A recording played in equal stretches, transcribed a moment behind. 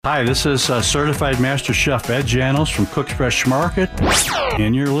Hi, this is Certified Master Chef Ed Janos from Cook's Fresh Market,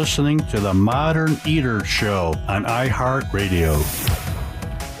 and you're listening to the Modern Eater Show on iHeartRadio.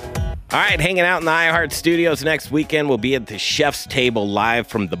 All right, hanging out in the iHeart Studios next weekend. We'll be at the Chef's Table live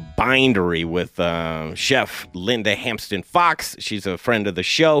from the Bindery with Chef Linda Hampton Fox. She's a friend of the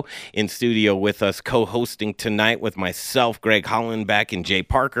show, in studio with us, co-hosting tonight with myself, Greg Hollenbeck, and Jay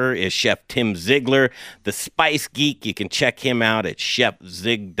Parker is Chef Tim Ziegler, the Spice Geek. You can check him out at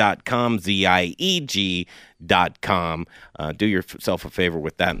chefzig.com, ZIEG.com. Do yourself a favor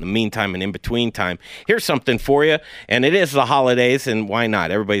with that. In the meantime and in between time, here's something for you. And it is the holidays, and why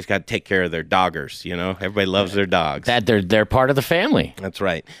not? Everybody's got to take care of their doggers, you know? Everybody loves their dogs. That they're part of the family. That's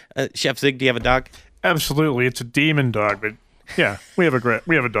right. Chef Zig, do you have a dog? Absolutely. It's a demon dog, but yeah, we have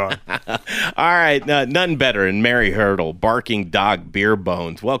a dog. All right, none better than Mary Hurdle, Barking Dog Beer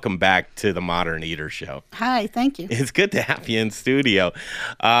Bones. Welcome back to the Modern Eater Show. Hi, thank you. It's good to have you in studio.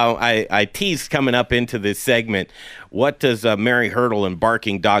 I teased coming up into this segment, what does Mary Hurdle and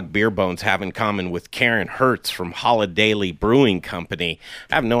Barking Dog Beer Bones have in common with Karen Hertz from Holidaily Brewing Company?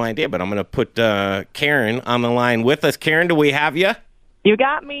 I have no idea, but I'm going to put Karen on the line with us. Karen, do we have you? You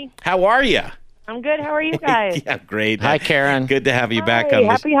got me. How are you? I'm good. How are you guys? Yeah, great. Hi, Karen. Good to have you back Hi, on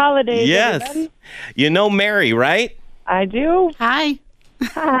this. happy holidays, Yes. everybody. You know Mary, right? I do. Hi.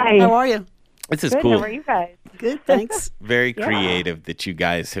 Hi. How are you? This is Good. cool. How are you guys? Good, thanks. Very creative that you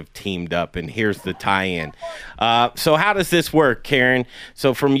guys have teamed up, and here's the tie-in. So how does this work, Karen?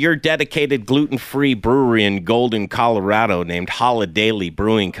 So from your dedicated gluten-free brewery in Golden, Colorado, named Holidaily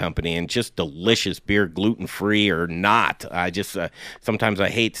Brewing Company, and just delicious beer, gluten-free or not. I just sometimes I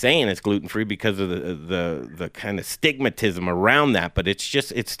hate saying it's gluten-free because of the kind of stigmatism around that, but it's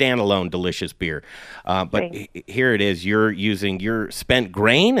standalone delicious beer. But here it is. You're using your spent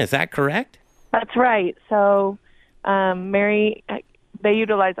grain. Is that correct? That's right. So, Mary, they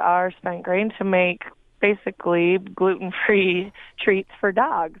utilize our spent grain to make basically gluten-free treats for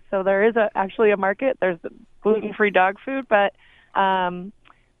dogs. So there is actually a market. There's gluten-free dog food, but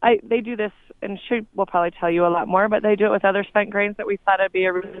they do this, and she will probably tell you a lot more, but they do it with other spent grains that we thought it'd be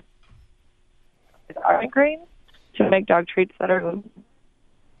a really spent grain to make dog treats that are gluten.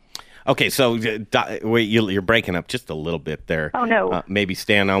 Okay, so wait, you're breaking up just a little bit there. Oh, no. Maybe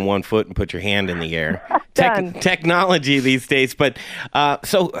stand on one foot and put your hand in the air. Done. Technology these days. But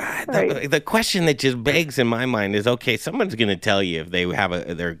Right. the question that just begs in my mind is, okay, someone's going to tell you if they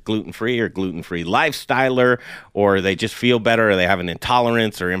have they're gluten-free or gluten-free lifestyler, or they just feel better, or they have an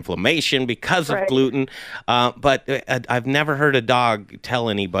intolerance or inflammation because of gluten. But I've never heard a dog tell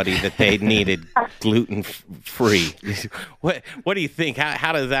anybody that they needed gluten-free. What do you think?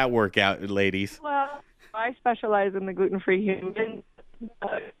 How does that work out, ladies? Well, I specialize in the gluten-free human.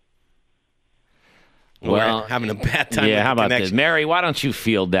 We're having a bad time. Yeah, how about connection. this? Mary, why don't you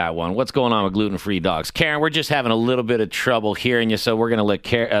field that one? What's going on with gluten-free dogs? Karen, we're just having a little bit of trouble hearing you, so we're going to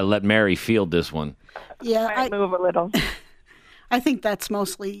let Mary field this one. Yeah, I move a little. I think that's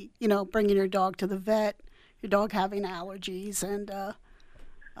mostly, bringing your dog to the vet, your dog having allergies, and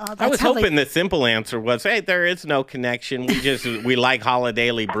I was hoping the simple answer was, hey, there is no connection. We like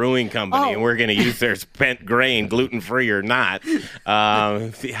Holidaily Brewing Company, and we're going to use their spent grain, gluten-free or not. I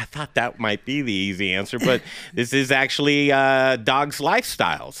thought that might be the easy answer, but this is actually dogs'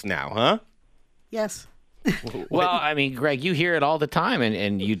 lifestyles now, huh? Yes. Well, I mean, Greg, you hear it all the time,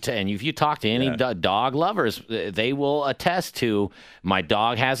 and if you talk to any dog lovers, they will attest to, my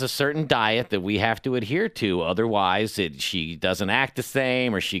dog has a certain diet that we have to adhere to. Otherwise, she doesn't act the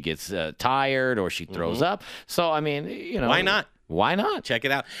same, or she gets tired, or she throws up. So, I mean, why not? Why not? Check it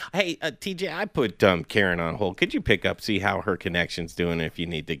out. Hey, TJ, I put Karen on hold. Could you pick up, see how her connection's doing, if you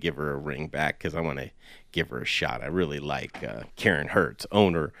need to give her a ring back? Because I want to give her a shot. I really like Karen Hertz,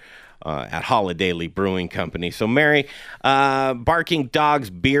 owner at Holidaily Brewing Company. So, Mary, Barking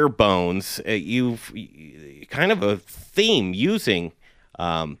Dogs Beer Bones, you've kind of a theme using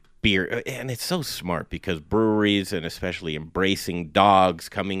beer, and it's so smart because breweries, and especially embracing dogs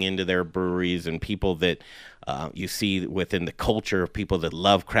coming into their breweries, and people that you see within the culture of people that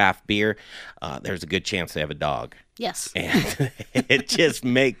love craft beer, there's a good chance they have a dog. Yes. And it just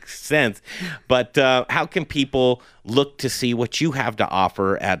makes sense. But how can people look to see what you have to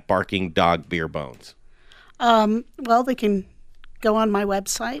offer at Barking Dog Beer Bones? Well, they can go on my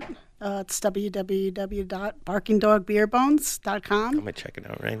website. It's www.barkingdogbeerbones.com. I'm going to check it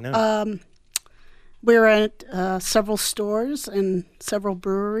out right now. We're at several stores and several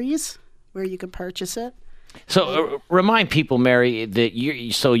breweries where you can purchase it. So remind people, Mary, that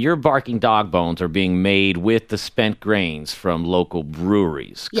your barking dog bones are being made with the spent grains from local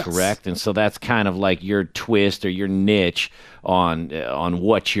breweries, Yes. correct? And so that's kind of like your twist or your niche on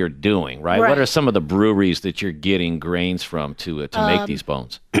what you're doing, right? What Right. are some of the breweries that you're getting grains from to make these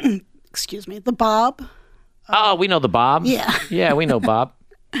bones? Excuse me, the Bob, Oh, we know the Bob. Yeah. Yeah, we know Bob.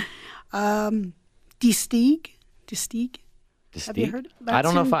 Distig. Have you heard of that? I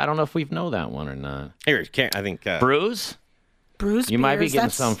don't know if we know that one or not. Here, I think Brews? Brews. You might be beers, getting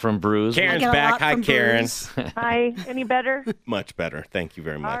that's- some from Brews. I Karen's get a back. lot Hi, from Karen. Brews. Hi, any better? Much better. Thank you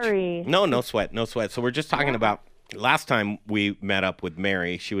very much. Sorry. No sweat. So we're just talking about last time we met up with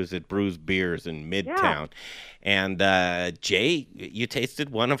Mary. She was at Brews Beers in Midtown. And Jay, you tasted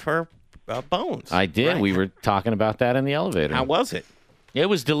one of her bones. I did. right? We were talking about that in the elevator. How was it? It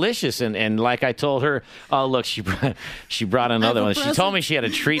was delicious, and like I told her, oh look, she brought another a one. She told present. me she had a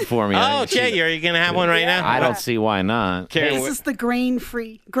treat for me. Oh, Jay, are you going to have one right now? I don't see why not. Karen, This is the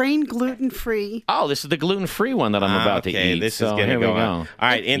gluten-free. Oh, this is the gluten-free one that I'm about to okay, eat. this so is going to here go we go. on. All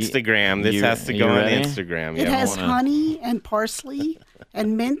right, Instagram. This you- has to you go on ready? Instagram. It Yeah. has honey and parsley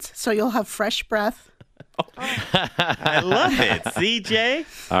and mint, so you'll have fresh breath. I love it. See, Jay?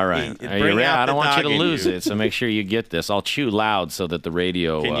 All right, Bring are you ready? out I don't the want you dog to in lose you. it, so make sure you get this. I'll chew loud so that the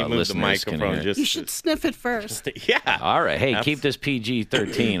radio Can you move the listeners can microphone? hear. Just You should sniff it first. yeah. All right, hey, keep this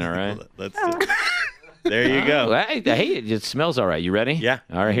PG-13. All right. Let's see. There you go. Well, hey, it smells all right. You ready? Yeah.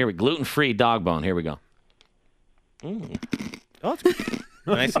 All right, here we gluten-free dog bone. Here we go. Oh, it's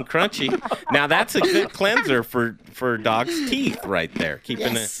nice and crunchy. Now that's a good cleanser for dogs' teeth right there,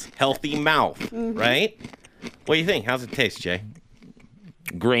 keeping Yes. a healthy mouth, right? What do you think? How's it taste, Jay?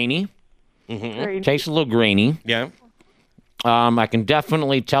 Grainy. Great. Tastes a little grainy. Yeah. I can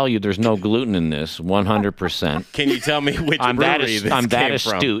definitely tell you there's no gluten in this, 100%. Can you tell me which I'm brewery that, this I'm that came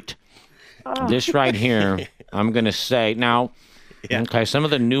from? astute. This right here, I'm going to say. Now, Yeah. okay, some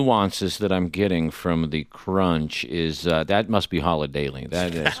of the nuances that I'm getting from the crunch is that must be Holidaily.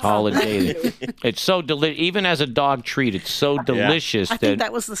 That is Holidaily. It's so delicious. Even as a dog treat, it's so delicious I think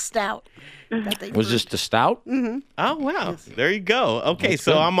that was the stout. That they was brewed. this the stout? Oh, wow. There you go. Okay,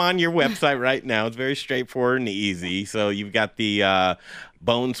 so I'm on your website right now. It's very straightforward and easy. So you've got the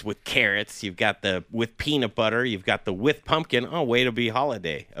bones with carrots. You've got the with peanut butter. You've got the with pumpkin. Oh, way to be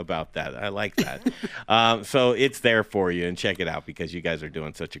holiday about that. I like that. So it's there for you, and check it out because you guys are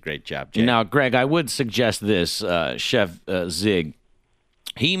doing such a great job, Jay. Now, Greg, I would suggest this, Chef Zig.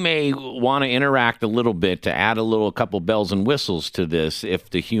 He may want to interact a little bit to add a couple bells and whistles to this if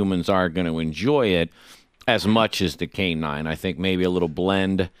the humans are going to enjoy it as much as the canine. I think maybe a little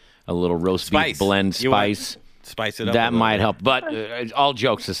blend, a little roast Spice. beef blend You want- spice. Spice it up. That might help. But all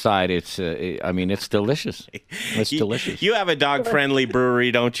jokes aside, it's delicious. It's delicious. You have a dog-friendly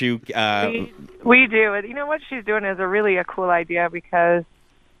brewery, don't you? We do. And you know what she's doing is a cool idea because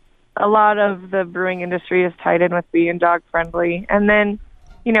a lot of the brewing industry is tied in with being dog friendly. And then,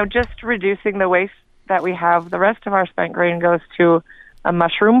 just reducing the waste that we have. The rest of our spent grain goes to a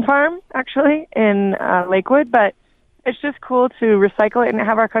mushroom farm, actually, in Lakewood. But it's just cool to recycle it and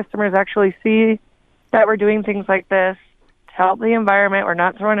have our customers actually see that we're doing things like this to help the environment. We're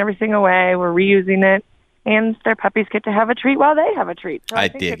not throwing everything away. We're reusing it. And their puppies get to have a treat while they have a treat. So I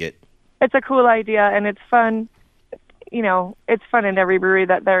think dig it. It's a cool idea, and it's fun. It's fun in every brewery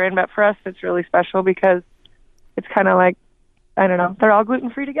that they're in, but for us, it's really special because it's kind of like, I don't know, they're all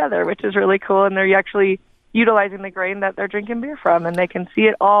gluten-free together, which is really cool, and they're actually utilizing the grain that they're drinking beer from, and they can see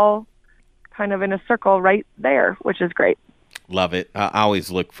it all kind of in a circle right there, which is great. Love it. I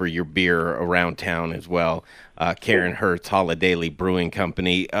always look for your beer around town as well. Karen Hertz, Holidaily Brewing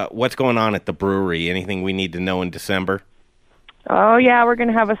Company. What's going on at the brewery? Anything we need to know in December? Oh, yeah, we're going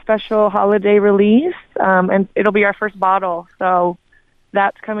to have a special holiday release, and it'll be our first bottle. So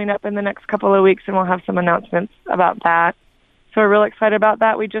that's coming up in the next couple of weeks, and we'll have some announcements about that. So we're real excited about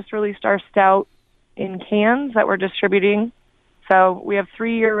that. We just released our stout in cans that we're distributing. So we have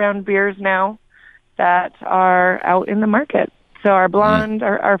 3 year-round beers now that are out in the market. So our blonde,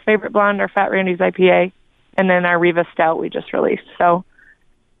 our favorite blonde, our Fat Randy's IPA, and then our Riva Stout we just released. So,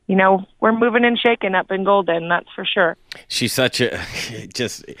 we're moving and shaking up in Golden, that's for sure. She's such a,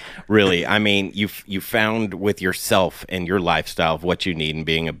 just really, I mean, you found with yourself and your lifestyle of what you need and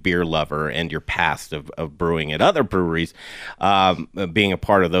being a beer lover and your past of brewing at other breweries, being a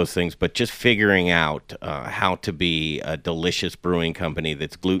part of those things, but just figuring out how to be a delicious brewing company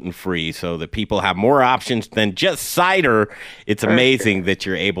that's gluten-free so that people have more options than just cider. It's amazing that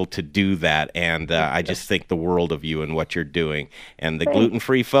you're able to do that, and I just think the world of you and what you're doing. And the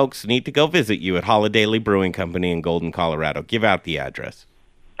gluten-free folks need to go visit you at Holidaily Brewing Company in Golden, Colorado. Give out the address.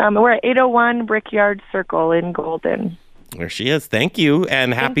 We're at 801 Brickyard Circle in Golden. There she is. Thank you,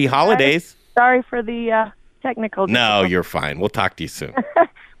 and happy holidays. Sorry for the technical No, difficulties. You're fine. We'll talk to you soon.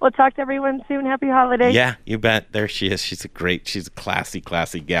 We'll talk to everyone soon. Happy holidays. Yeah, you bet. There she is. She's a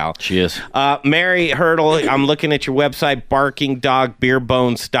classy gal. She is. Mary Hurdle, I'm looking at your website,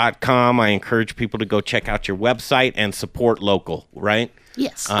 barkingdogbeerbones.com. I encourage people to go check out your website and support local, right?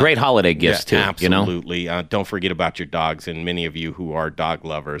 Yes. Great holiday gifts, too. Absolutely. Don't forget about your dogs, and many of you who are dog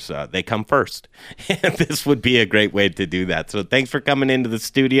lovers, they come first. And this would be a great way to do that. So thanks for coming into the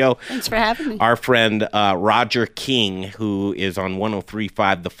studio. Thanks for having me. Our friend Roger King, who is on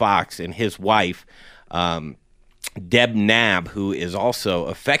 103.5 The Fox, and his wife, Deb Nab, who is also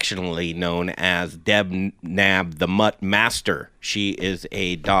affectionately known as Deb Nab, the Mutt Master. She is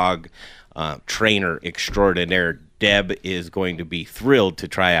a dog trainer extraordinaire. Deb is going to be thrilled to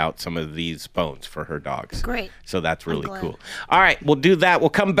try out some of these bones for her dogs. Great. So that's really cool. All right, we'll do that. We'll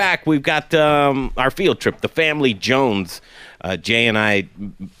come back. We've got our field trip, the Family Jones. Jay and I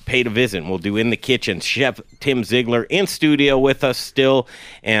paid a visit. We'll do In the Kitchen. Chef Tim Ziegler in studio with us still.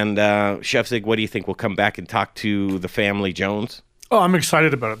 And Chef Zig, what do you think? We'll come back and talk to the Family Jones? Oh, I'm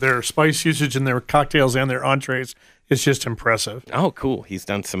excited about it. Their spice usage in their cocktails and their entrees is just impressive. Oh, cool. He's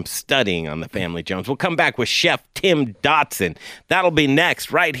done some studying on the Family Jones. We'll come back with Chef Tim Dotson. That'll be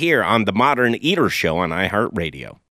next right here on the Modern Eater Show on iHeartRadio.